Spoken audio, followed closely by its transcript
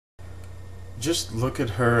just look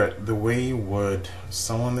at her the way you would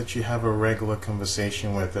someone that you have a regular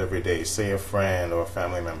conversation with every day, say a friend or a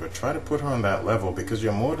family member. Try to put her on that level, because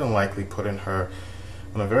you're more than likely putting her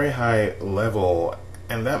on a very high level,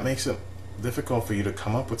 and that makes it difficult for you to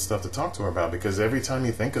come up with stuff to talk to her about, because every time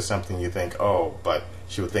you think of something you think, oh, but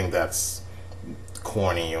she would think that's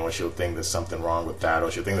corny, or she'll think there's something wrong with that,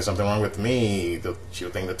 or she'll think there's something wrong with me,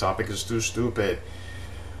 she'll think the topic is too stupid.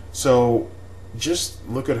 So just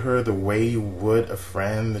look at her the way you would a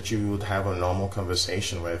friend that you would have a normal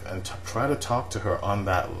conversation with, and try to talk to her on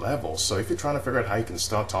that level. So if you're trying to figure out how you can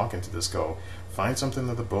start talking to this girl, find something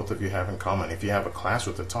that the both of you have in common. If you have a class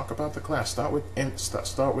with her, talk about the class. Start with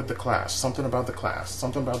the class, something about the class,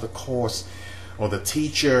 something about the course or the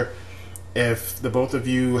teacher. If the both of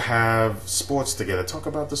you have sports together, talk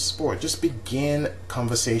about the sport. Just begin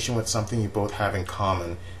conversation with something you both have in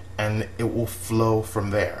common, and it will flow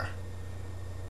from there.